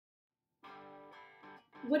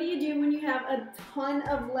What do you do when you have a ton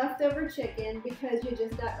of leftover chicken because you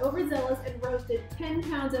just got overzealous and roasted 10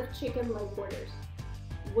 pounds of chicken leg quarters?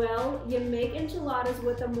 Well, you make enchiladas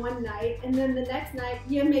with them one night, and then the next night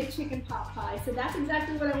you make chicken pot pie. So that's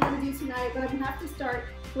exactly what I want to do tonight, but I'm gonna have to start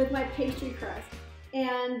with my pastry crust.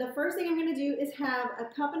 And the first thing I'm gonna do is have a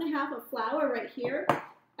cup and a half of flour right here,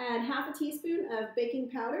 and half a teaspoon of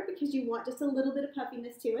baking powder because you want just a little bit of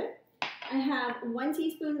puffiness to it. I have 1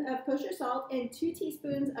 teaspoon of kosher salt and 2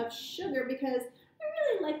 teaspoons of sugar because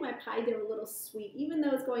I really like my pie dough a little sweet, even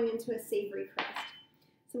though it's going into a savory crust.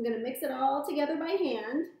 So I'm going to mix it all together by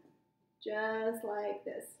hand, just like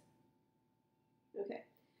this. Okay.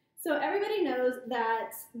 So everybody knows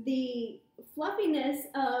that the fluffiness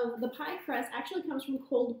of the pie crust actually comes from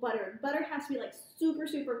cold butter. Butter has to be like super,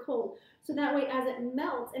 super cold. So that way as it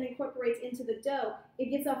melts and incorporates into the dough,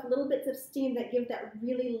 it gives off little bits of steam that give that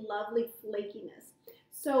really lovely flakiness.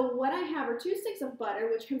 So what I have are 2 sticks of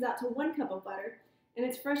butter, which comes out to 1 cup of butter, and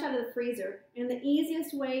it's fresh out of the freezer. And the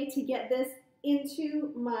easiest way to get this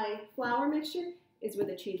into my flour mixture is with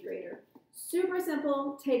a cheese grater. Super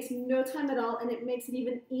simple, takes no time at all, and it makes it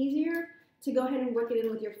even easier to go ahead and work it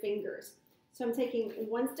in with your fingers. So I'm taking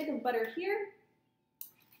 1 stick of butter here,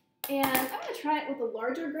 and I'm going to try it with the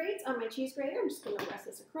larger grates on my cheese grater. I'm just going to press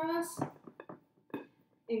this across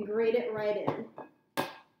and grate it right in.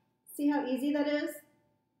 See how easy that is?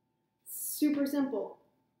 Super simple.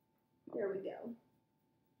 There we go.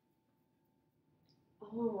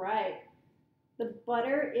 All right. The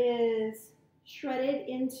butter is shredded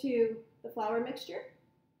into the flour mixture.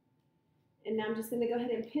 And now I'm just going to go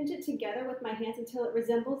ahead and pinch it together with my hands until it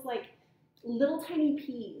resembles like little tiny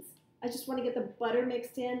peas. I just want to get the butter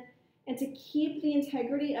mixed in and to keep the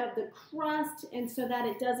integrity of the crust and so that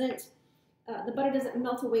it doesn't, the butter doesn't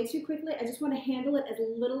melt away too quickly. I just want to handle it as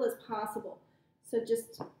little as possible. So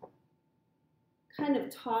just kind of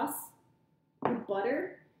toss the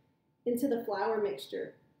butter into the flour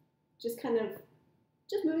mixture. Just kind of,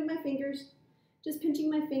 just moving my fingers, just pinching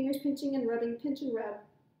my fingers, pinching and rubbing, pinch and rub,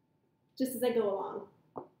 just as I go along.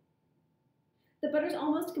 The butter's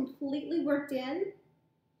almost completely worked in.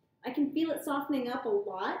 I can feel it softening up a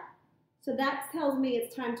lot, so that tells me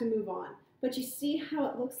it's time to move on. But you see how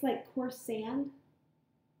it looks like coarse sand?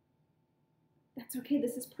 That's okay,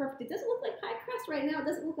 this is perfect. It doesn't look like pie crust right now, it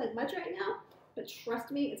doesn't look like much right now, but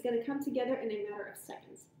trust me, it's gonna come together in a matter of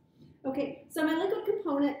seconds. Okay, so my liquid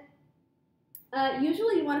component,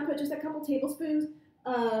 usually you want to put just a couple tablespoons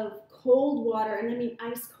of cold water, and I mean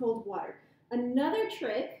ice cold water. Another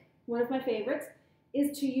trick, one of my favorites,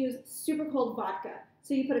 is to use super cold vodka.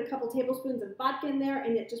 So you put a couple tablespoons of vodka in there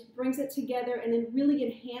and it just brings it together and then really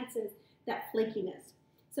enhances that flakiness.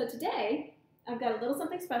 So today, I've got a little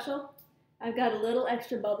something special. I've got a little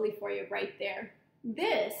extra bubbly for you right there.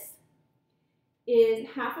 This is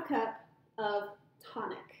half a cup of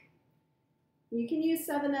tonic. You can use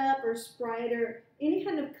 7-Up or Sprite or any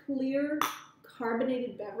kind of clear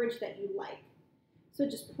carbonated beverage that you like. So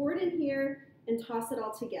just pour it in here and toss it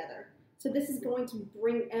all together. So this is going to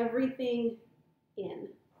bring everything in.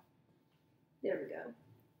 There we go.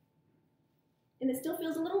 And it still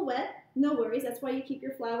feels a little wet. No worries, that's why you keep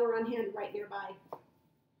your flour on hand right nearby,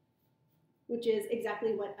 which is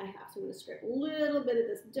exactly what I have. So I'm going to scrape a little bit of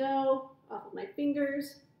this dough off of my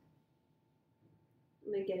fingers.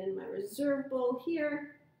 I'm going to get in my reserve bowl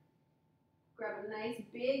here, grab a nice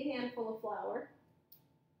big handful of flour,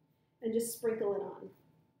 and just sprinkle it on.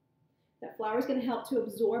 That flour is going to help to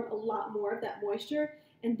absorb a lot more of that moisture,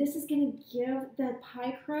 and this is going to give the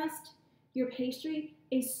pie crust, your pastry,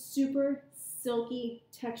 a super silky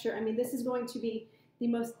texture. I mean, this is going to be the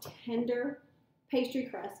most tender pastry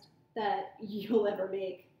crust that you'll ever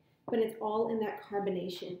make, but it's all in that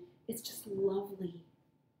carbonation. It's just lovely.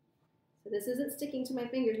 So this isn't sticking to my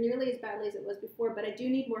fingers nearly as badly as it was before, but I do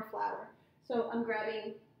need more flour. So I'm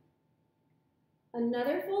grabbing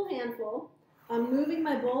another full handful. I'm moving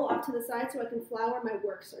my bowl off to the side so I can flour my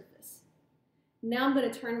work surface. Now I'm going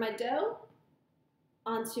to turn my dough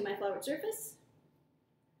onto my floured surface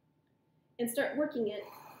and start working it,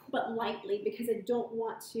 but lightly because I don't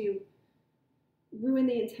want to ruin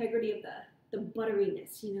the integrity of the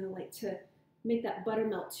butteriness, you know, like to make that butter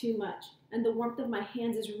melt too much. And the warmth of my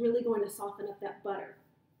hands is really going to soften up that butter.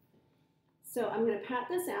 So I'm going to pat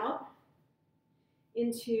this out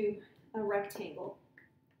into a rectangle.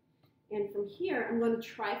 And from here, I'm going to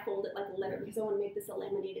tri-fold it like a letter because I want to make this a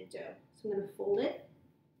laminated dough. So I'm going to fold it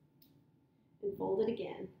and fold it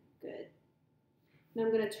again. Good. Now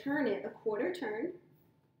I'm going to turn it a quarter turn.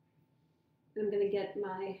 And I'm going to get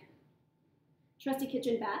my trusty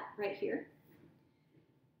kitchen bat right here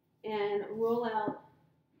and roll out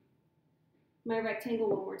my rectangle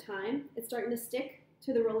one more time. It's starting to stick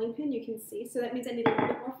to the rolling pin, you can see. So that means I need a little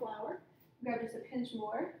bit more flour. Grab just a pinch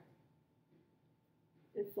more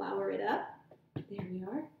and flour it up. There we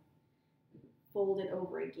are. Fold it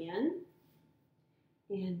over again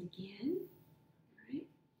and again. All right.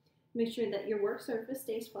 Make sure that your work surface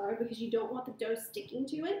stays floured because you don't want the dough sticking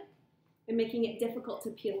to it and making it difficult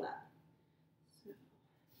to peel up.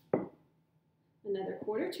 So, another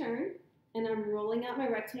quarter turn, and I'm rolling out my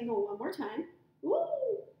rectangle one more time. Woo!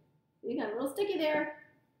 You got a little sticky there.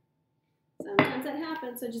 Sometimes that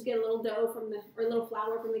happens, so just get a little dough from or a little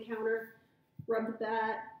flour from the counter, rub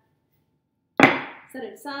that, set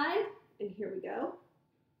it aside, and here we go.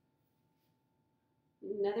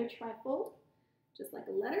 Another trifold, just like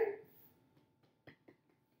a letter.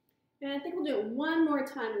 And I think we'll do it one more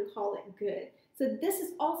time and call it good. So this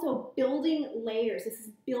is also building layers. This is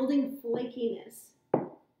building flakiness.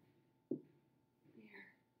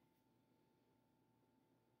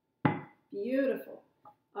 There. Beautiful.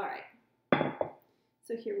 All right.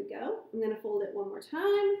 So here we go. I'm going to fold it one more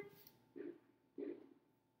time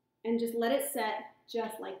and just let it set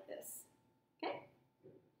just like this. Okay?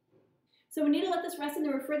 So we need to let this rest in the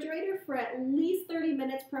refrigerator for at least 30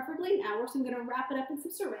 minutes, preferably an hour. So I'm going to wrap it up in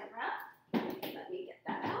some saran wrap. Let me get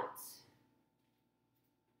that out.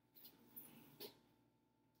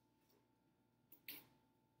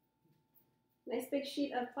 Nice big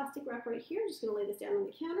sheet of plastic wrap right here. I'm just going to lay this down on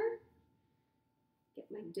the counter. Get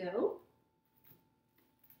my dough.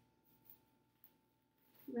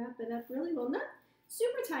 Wrap it up really well. Not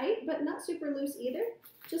super tight, but not super loose either.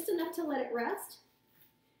 Just enough to let it rest.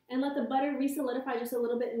 And let the butter re-solidify just a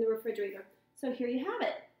little bit in the refrigerator. So here you have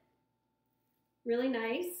it. Really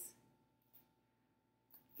nice,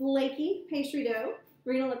 flaky pastry dough.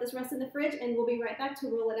 We're going to let this rest in the fridge, and we'll be right back to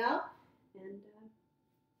roll it out. And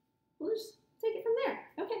we'll just take it from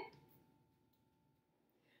there. Okay.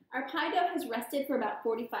 Our pie dough has rested for about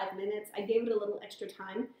 45 minutes. I gave it a little extra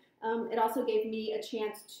time. It also gave me a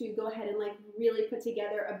chance to go ahead and like really put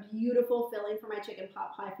together a beautiful filling for my chicken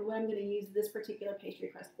pot pie for what I'm going to use this particular pastry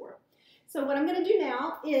crust for. So what I'm going to do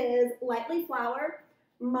now is lightly flour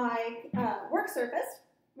my work surface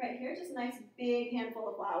right here, just a nice big handful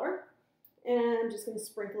of flour. And I'm just going to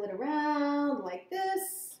sprinkle it around like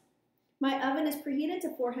this. My oven is preheated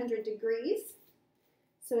to 400 degrees,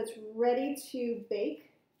 so it's ready to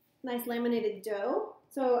bake. Nice laminated dough.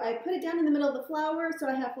 So I put it down in the middle of the flour, so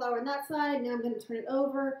I have flour on that side. Now I'm going to turn it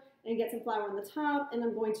over and get some flour on the top, and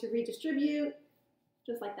I'm going to redistribute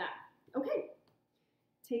just like that. Okay.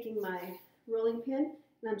 Taking my rolling pin,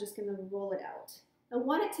 and I'm just going to roll it out. I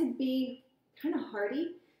want it to be kind of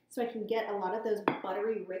hearty so I can get a lot of those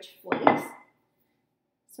buttery, rich flakes.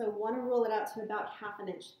 So I want to roll it out to about ½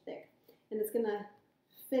 inch thick, and it's going to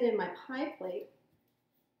fit in my pie plate.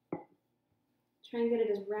 Try and get it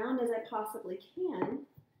as round as I possibly can.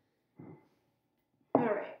 All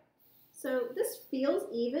right, so this feels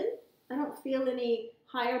even. I don't feel any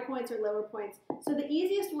higher points or lower points. So the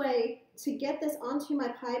easiest way to get this onto my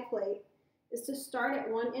pie plate is to start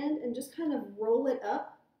at one end and just kind of roll it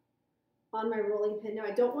up on my rolling pin. Now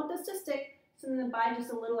I don't want this to stick, so I'm gonna buy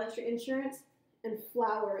just a little extra insurance and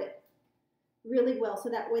flour it really well so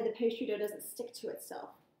that way the pastry dough doesn't stick to itself.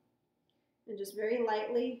 And just very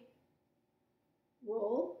lightly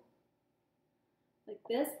roll like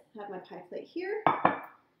this. Have my pie plate here.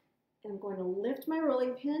 And I'm going to lift my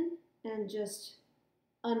rolling pin and just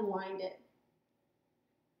unwind it.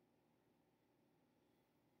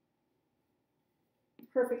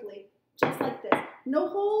 Perfectly, just like this. No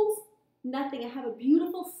holes, nothing. I have a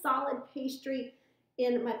beautiful solid pastry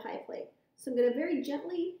in my pie plate. So I'm going to very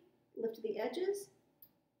gently lift the edges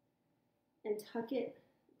and tuck it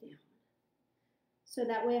down. So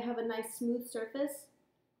that way I have a nice smooth surface,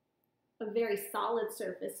 a very solid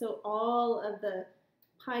surface. So all of the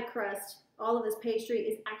pie crust, all of this pastry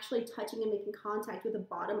is actually touching and making contact with the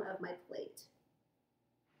bottom of my plate.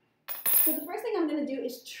 So the first thing I'm going to do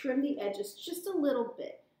is trim the edges just a little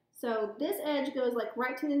bit. So this edge goes like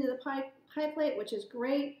right to the end of the pie plate, which is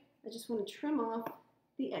great. I just want to trim off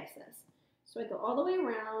the excess. So I go all the way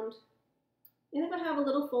around. And if I have a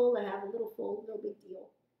little fold, I have a little fold, no big deal.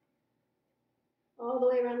 All the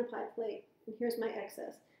way around the pie plate. And here's my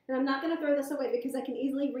excess. And I'm not going to throw this away because I can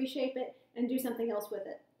easily reshape it and do something else with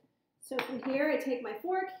it. So from here, I take my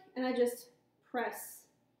fork and I just press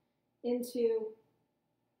into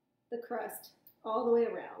the crust all the way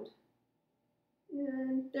around.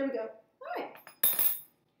 And there we go. All right.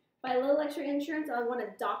 By a little extra insurance, I want to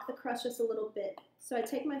dock the crust just a little bit. So I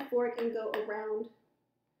take my fork and go around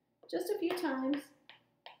just a few times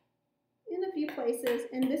in a few places.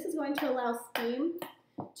 And this is going to allow steam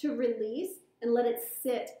to release and let it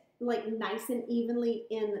sit like nice and evenly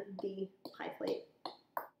in the pie plate.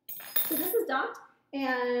 So this is docked,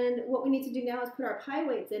 and what we need to do now is put our pie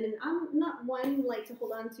weights in. And I'm not one like to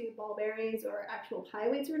hold on to ball bearings or actual pie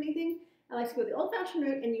weights or anything. I like to go the old-fashioned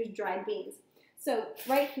route and use dried beans. So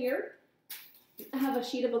right here, I have a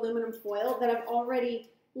sheet of aluminum foil that I've already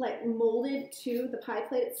like molded to the pie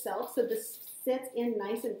plate itself. So this sits in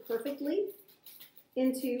nice and perfectly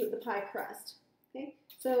into the pie crust. Okay,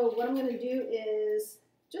 so what I'm going to do is,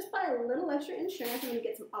 just by a little extra insurance, I'm going to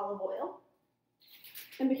get some olive oil.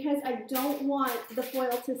 And because I don't want the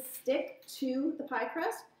foil to stick to the pie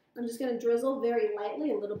crust, I'm just going to drizzle very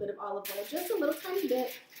lightly a little bit of olive oil, just a little tiny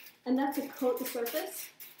bit, and that's to coat the surface.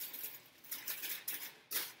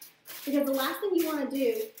 Because the last thing you want to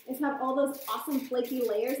do is have all those awesome flaky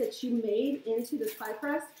layers that you made into this pie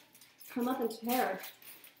crust come up and tear.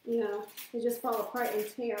 You know, they just fall apart and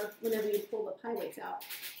tear whenever you pull the pie weights out.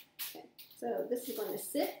 Okay, so this is going to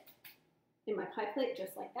sit in my pie plate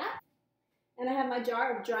just like that. And I have my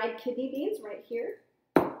jar of dried kidney beans right here.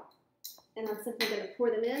 And I'm simply going to pour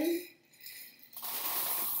them in.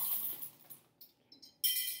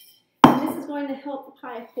 And this is going to help the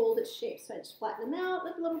pie hold its shape. So I just flatten them out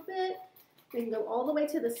a little bit. They can go all the way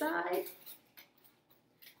to the side.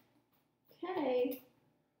 Okay.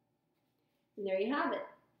 And there you have it.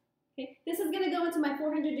 Okay. This is going to go into my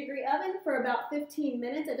 400-degree oven for about 15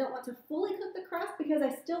 minutes. I don't want to fully cook the crust because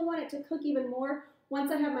I still want it to cook even more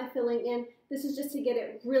once I have my filling in. This is just to get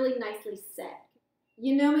it really nicely set.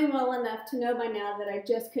 You know me well enough to know by now that I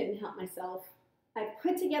just couldn't help myself. I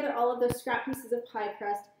put together all of those scrap pieces of pie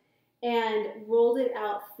crust and rolled it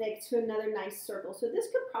out thick to another nice circle. So this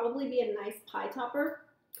could probably be a nice pie topper,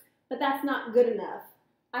 but that's not good enough.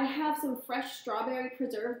 I have some fresh strawberry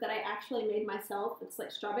preserve that I actually made myself. It's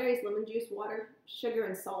like strawberries, lemon juice, water, sugar,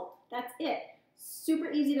 and salt. That's it. Super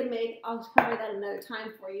easy to make. I'll cover that another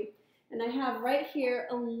time for you. And I have right here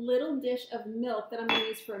a little dish of milk that I'm going to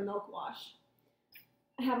use for a milk wash.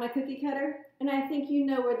 I have my cookie cutter, and I think you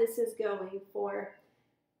know where this is going for.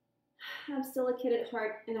 I'm still a kid at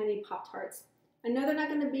heart, and I need Pop-Tarts. I know they're not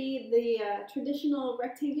going to be the traditional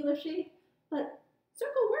rectangular shape, but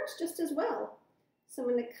circle works just as well. So I'm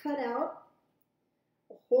going to cut out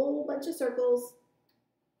a whole bunch of circles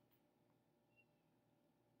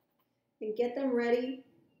and get them ready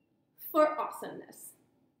for awesomeness.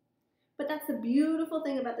 But that's the beautiful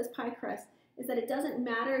thing about this pie crust, is that it doesn't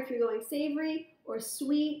matter if you're going savory or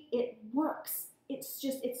sweet, it works. It's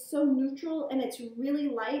so neutral and it's really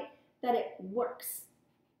light that it works.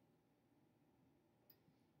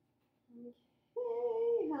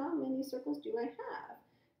 Okay, how many circles do I have?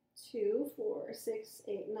 2, 4, 6,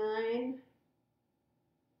 8, 9.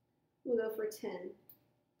 We'll go for 10.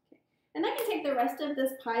 Okay. And I can take the rest of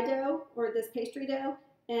this pie dough or this pastry dough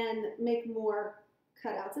and make more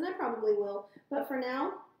cutouts, and I probably will. But for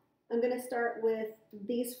now, I'm going to start with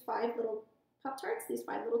these 5 little Pop-Tarts, these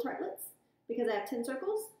 5 little tartlets, because I have 10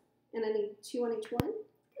 circles and I need 2 on each one.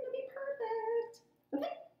 It's going to be perfect.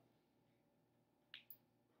 Okay.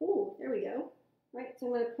 Ooh, there we go. Right, so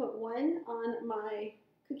I'm going to put one on my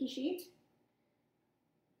cookie sheet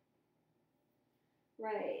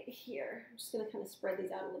right here. I'm just going to kind of spread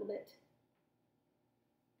these out a little bit.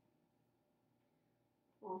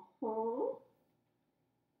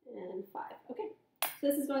 And 5. Okay, so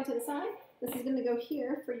this is going to the side. This is going to go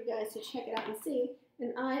here for you guys to check it out and see.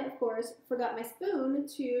 And I, of course, forgot my spoon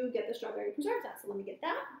to get the strawberry preserves out. So let me get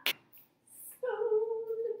that.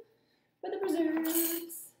 Spoon for the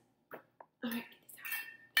preserves. All right, get this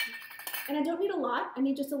out. And I don't need a lot. I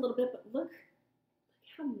need just a little bit, but look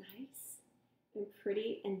how nice and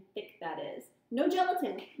pretty and thick that is. No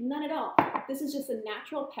gelatin, none at all. This is just a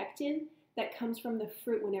natural pectin that comes from the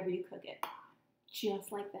fruit whenever you cook it.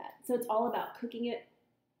 Just like that. So it's all about cooking it.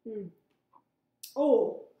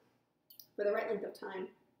 Oh, for the right length of time.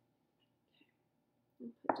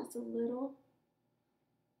 Okay. Put just a little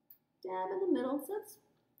dab in the middle. So it's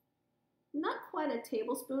not quite a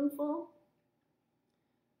tablespoonful,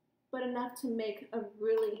 but enough to make a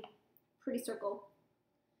really pretty circle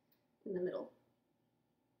in the middle.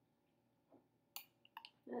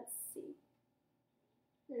 Let's see.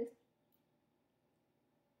 There it is.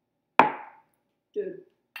 Dude,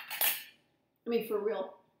 I mean, for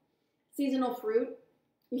real, seasonal fruit,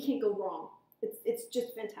 you can't go wrong. It's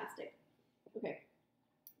just fantastic. Okay,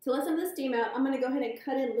 to let some of the steam out, I'm going to go ahead and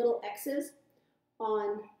cut in little X's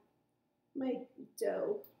on my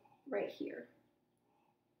dough right here.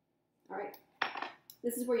 All right,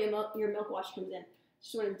 this is where your milk wash comes in.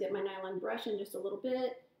 Just want to dip my nylon brush in just a little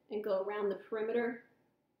bit and go around the perimeter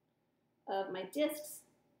of my discs.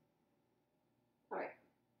 All right.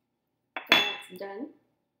 That's done.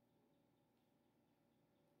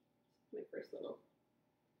 My first little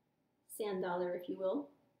sand dollar, if you will.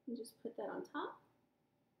 And just put that on top.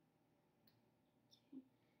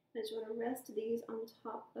 I just want to rest these on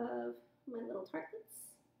top of my little tartlets.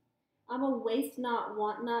 I'm a waste not,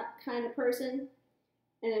 want not kind of person.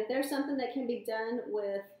 And if there's something that can be done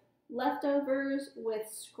with leftovers, with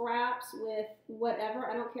scraps, with whatever,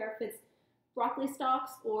 I don't care if it's broccoli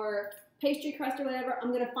stalks or pastry crust or whatever,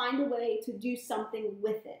 I'm going to find a way to do something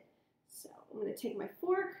with it. So I'm going to take my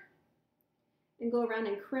fork and go around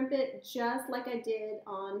and crimp it just like I did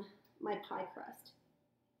on my pie crust.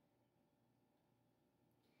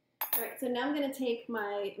 All right, so now I'm going to take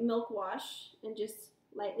my milk wash and just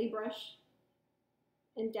lightly brush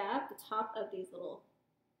and dab the top of these little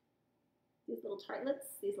tartlets,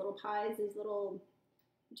 these little pies, these little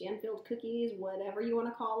jam-filled cookies, whatever you want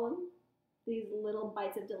to call them, these little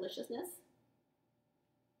bites of deliciousness.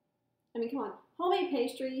 I mean, come on, homemade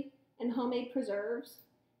pastry and homemade preserves,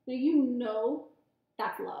 you know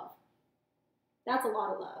that's love. That's a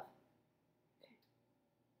lot of love.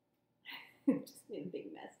 Okay. Just made a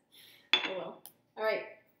big mess. Oh well. All right,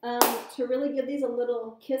 to really give these a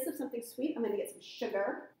little kiss of something sweet, I'm going to get some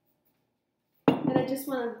sugar. And I just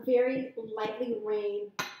want to very lightly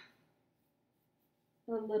rain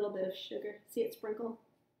a little bit of sugar. See it sprinkle?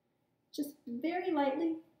 Just very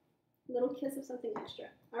lightly, a little kiss of something extra.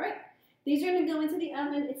 All right, these are going to go into the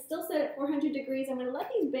oven. It's still set at 400 degrees. I'm going to let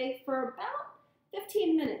these bake for about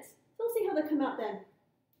 15 minutes. So we'll see how they come out then.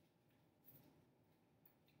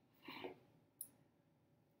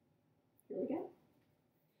 Here we go.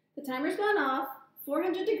 The timer's gone off.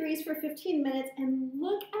 400 degrees for 15 minutes, and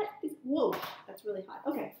look at these. Whoa, that's really hot.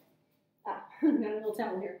 Okay. Got a little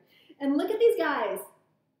towel here. And look at these guys.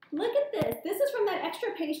 Look at this. This is from that extra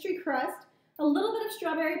pastry crust, a little bit of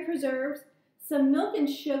strawberry preserves, some milk and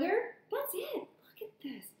sugar. That's it. Look at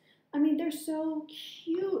this. I mean, they're so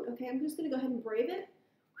cute. Okay, I'm just going to go ahead and brave it.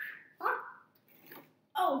 Ah.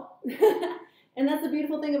 Oh. And that's the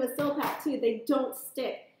beautiful thing of a Silpak, too. They don't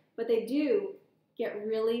stick, but they do get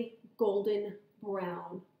really golden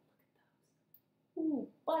brown. Ooh,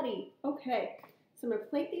 buddy. Okay, so I'm going to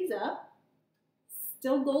plate these up.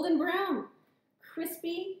 Still golden brown.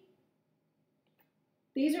 Crispy.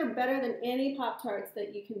 These are better than any Pop-Tarts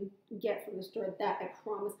that you can get from the store. That I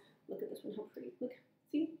promise. Look at this one, how pretty. Look,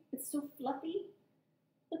 see? It's so fluffy.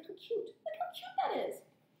 Look how cute. Look how cute that is.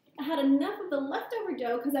 I had enough of the leftover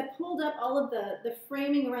dough because I pulled up all of the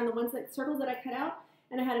framing around the ones that circles that I cut out,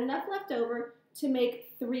 and I had enough left over to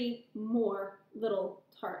make 3 more little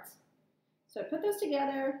tarts. So I put those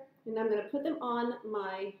together, and I'm going to put them on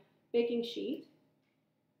my baking sheet.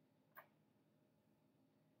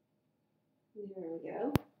 There we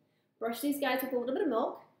go. Brush these guys with a little bit of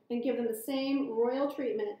milk and give them the same royal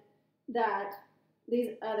treatment that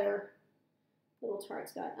these other little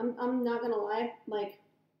tarts got. I'm not going to lie, like,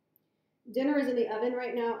 dinner is in the oven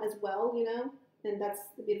right now as well, you know, and that's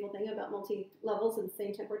the beautiful thing about multi-levels and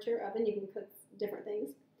same temperature oven. You can cook different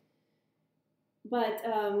things. But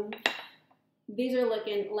these are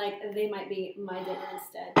looking like they might be my dinner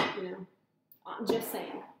instead, you know. I'm just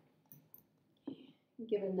saying.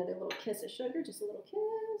 Give it another little kiss of sugar, just a little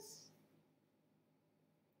kiss.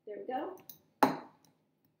 There we go.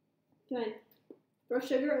 Can I throw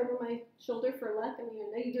sugar over my shoulder for luck? I mean, I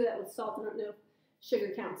know you do that with salt. I don't know if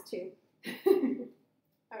sugar counts too.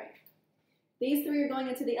 All right. These 3 are going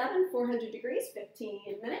into the oven, 400 degrees, 15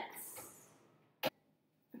 minutes.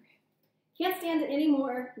 Okay. Can't stand it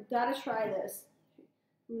anymore. Gotta try this.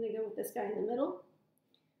 I'm gonna go with this guy in the middle.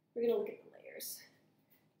 We're gonna look at the layers.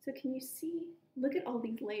 So can you see? Look at all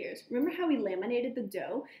these layers. Remember how we laminated the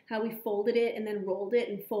dough? How we folded it and then rolled it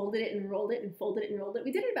and folded it and rolled it and folded it and rolled it?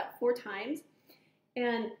 We did it about 4 times.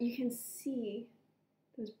 And you can see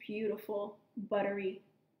those beautiful buttery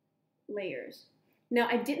layers. Now,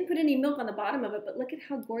 I didn't put any milk on the bottom of it, but look at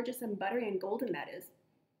how gorgeous and buttery and golden that is.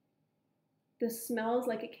 This smells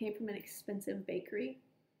like it came from an expensive bakery.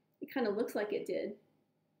 It kind of looks like it did. I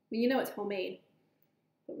mean, you know it's homemade,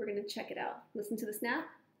 but we're going to check it out. Listen to the snap.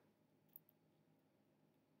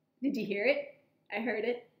 Did you hear it? I heard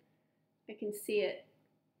it. I can see it.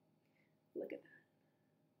 Look at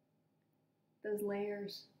that. Those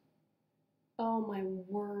layers. Oh my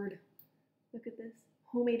word. Look at this.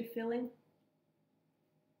 Homemade filling.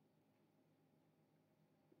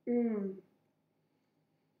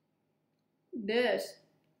 This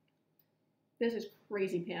is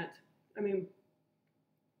crazy pants. I mean,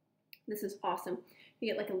 this is awesome. You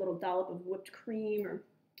get like a little dollop of whipped cream or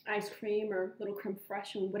ice cream or little creme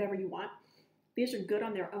fraiche and whatever you want. These are good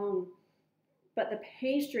on their own, but the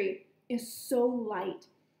pastry is so light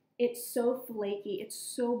It's so flaky. It's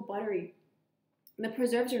so buttery. And the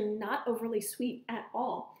preserves are not overly sweet at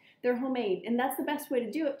all. They're homemade, and that's the best way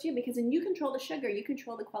to do it too, because then you control the sugar, you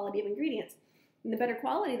control the quality of ingredients. And the better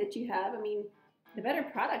quality that you have, I mean, the better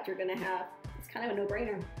product you're gonna have. It's kind of a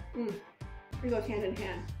no-brainer. It goes hand in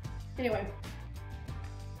hand. Anyway,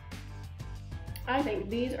 I think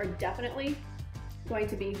these are definitely going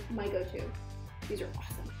to be my go-to. These are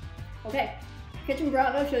awesome. Okay, Kitchen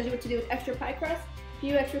Bravo shows you what to do with extra pie crust. A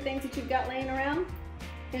few extra things that you've got laying around.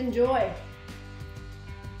 Enjoy.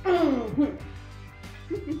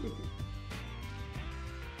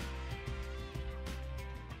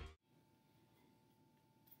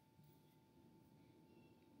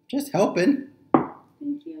 Just helping.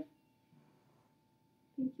 Thank you.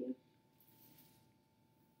 Thank you.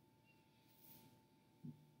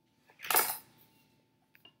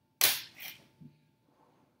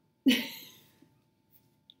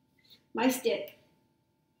 My stick.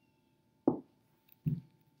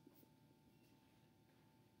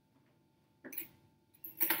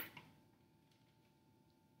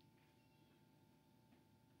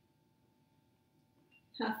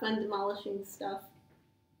 Have fun demolishing stuff.